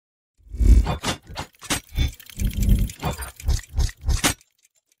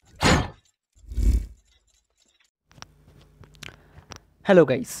Hello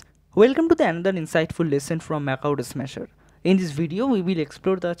guys, welcome to the another insightful lesson from Makaut CSE. In this video, we will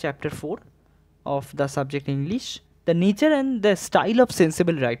explore the chapter 4 of the subject English, the nature and the style of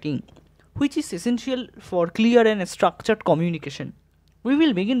sensible writing, which is essential for clear and structured communication. We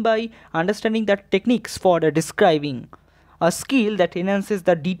will begin by understanding the techniques for describing, a skill that enhances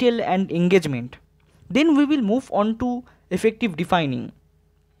the detail and engagement. Then we will move on to effective defining,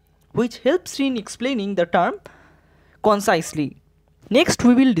 which helps in explaining the term concisely. Next,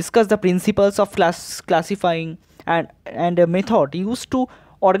 we will discuss the principles of classifying and a method used to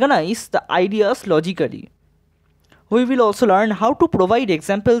organize the ideas logically. We will also learn how to provide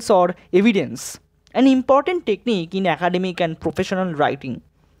examples or evidence, an important technique in academic and professional writing.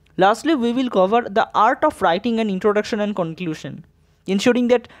 Lastly, we will cover the art of writing and introduction and conclusion, ensuring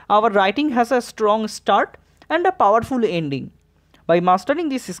that our writing has a strong start and a powerful ending. By mastering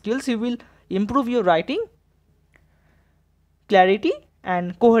these skills, you will improve your writing clarity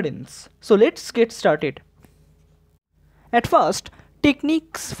and coherence. So let's get started. At first,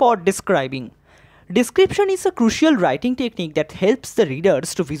 techniques for describing. Description is a crucial writing technique that helps the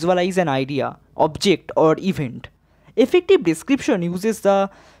readers to visualize an idea, object, or event. Effective description uses the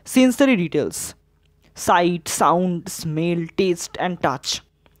sensory details, sight, sound, smell, taste, and touch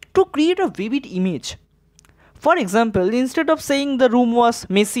to create a vivid image. For example, instead of saying the room was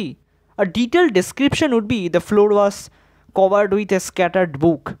messy, a detailed description would be the floor was covered with a scattered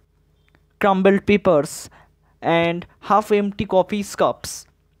book, crumbled papers, and half-empty coffee cups,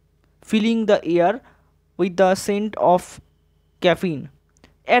 filling the air with the scent of caffeine.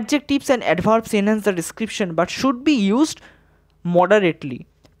 Adjectives and adverbs enhance the description but should be used moderately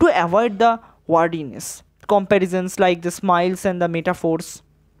to avoid the wordiness. Comparisons like the smiles and the metaphors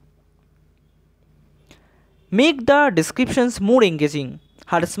make the descriptions more engaging.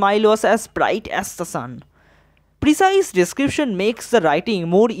 Her smile was as bright as the sun. Precise description makes the writing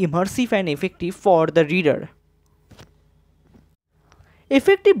more immersive and effective for the reader.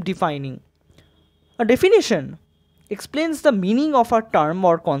 Effective defining. A definition explains the meaning of a term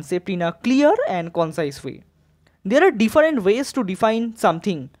or concept in a clear and concise way. There are different ways to define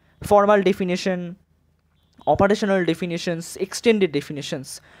something: formal definition, operational definitions, extended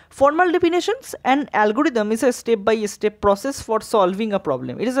definitions. Formal definitions, an algorithm is a step-by-step process for solving a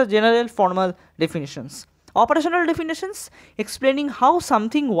problem. It is a general formal definitions. Operational definitions, explaining how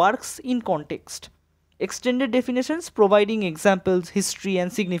something works in context. Extended definitions, providing examples, history,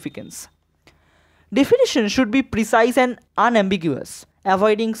 and significance. Definition should be precise and unambiguous,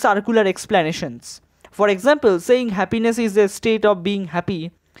 avoiding circular explanations. For example, saying happiness is a state of being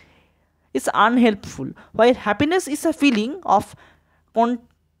happy is unhelpful, while happiness is a feeling of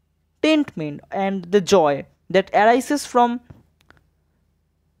contentment and the joy that arises from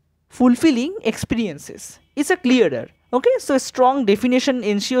fulfilling experiences. It's a clearer. Okay, so a strong definition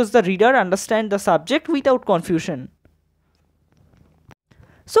ensures the reader understand the subject without confusion.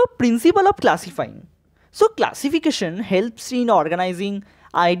 So, principle of classifying. So, classification helps in organizing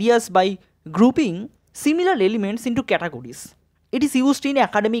ideas by grouping similar elements into categories. It is used in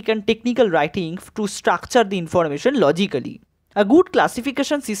academic and technical writing to structure the information logically. A good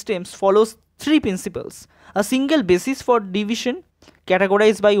classification system follows three principles: a single basis for division,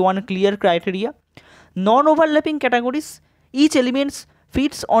 categorized by one clear criteria; non-overlapping categories, each element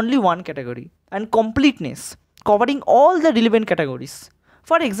fits only one category; and completeness, covering all the relevant categories.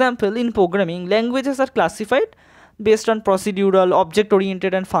 For example, in programming, languages are classified based on procedural,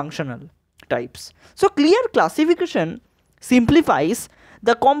 object-oriented, and functional types. So clear classification simplifies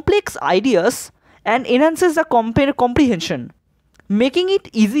the complex ideas and enhances the comprehension, making it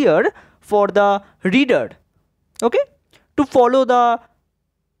easier for the reader, okay, to follow the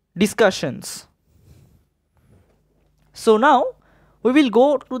discussions. So now we will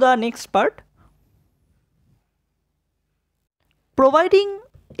go to the next part, providing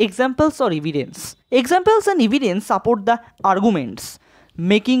examples or evidence. Examples and evidence support the arguments,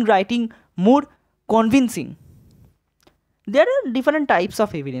 making writing more convincing. There are different types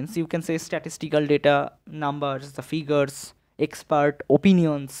of evidence. You can say statistical data, numbers, the figures, expert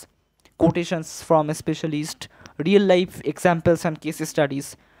opinions, quotations from a specialist, real life examples and case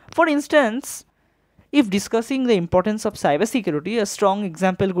studies. For instance, if discussing the importance of cybersecurity, a strong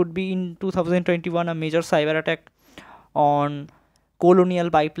example could be in 2021, a major cyber attack on Colonial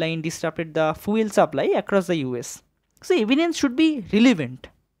Pipeline disrupted the fuel supply across the US. So evidence should be relevant,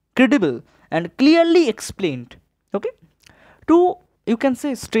 credible, and clearly explained. Okay, to, you can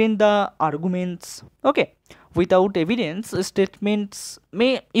say, strain the arguments. Okay, without evidence, statements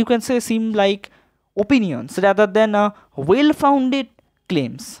may, you can say, seem like opinions rather than well-founded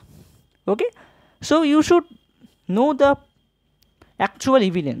claims. Okay, so you should know the actual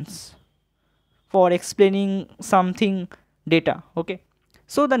evidence for explaining something data. Okay,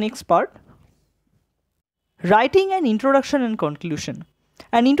 so the next part, writing an introduction and conclusion.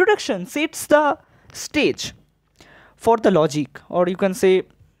 An introduction sets the stage for the logic, or you can say,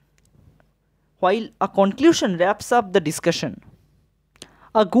 while a conclusion wraps up the discussion.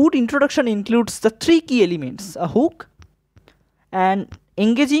 A good introduction includes the three key elements: a hook, an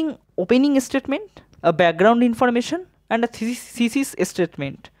engaging opening statement, a background information, and a thesis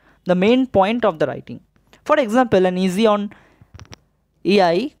statement, the main point of the writing. For example, an essay on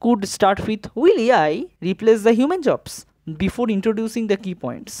AI could start with, "Will AI replace the human jobs?" before introducing the key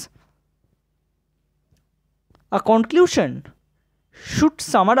points. A conclusion should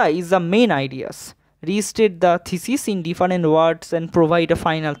summarize the main ideas, restate the thesis in different words, and provide a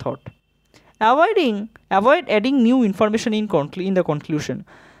final thought. Avoid adding new information in the conclusion.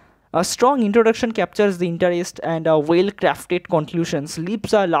 A strong introduction captures the interest, and a well-crafted conclusion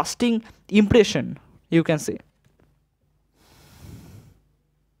leaves a lasting impression, you can say.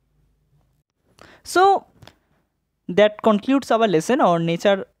 So that concludes our lesson on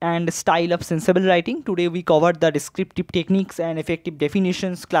nature and style of sensible writing. Today we covered the descriptive techniques and effective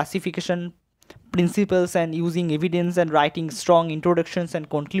definitions, classification principles, and using evidence, and writing strong introductions and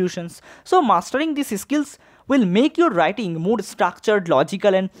conclusions. So mastering these skills will make your writing more structured,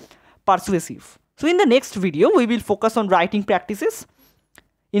 logical, and persuasive. So in the next video we will focus on writing practices,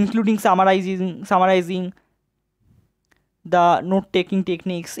 including summarizing the note-taking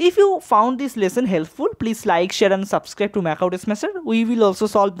techniques. If you found this lesson helpful, please like, share, and subscribe to Makaut Smasher. We will also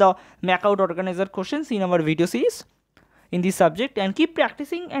solve the Makaut organizer questions in our video series in this subject, and keep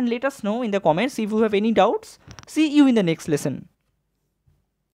practicing and let us know in the comments if you have any doubts. See you in the next lesson.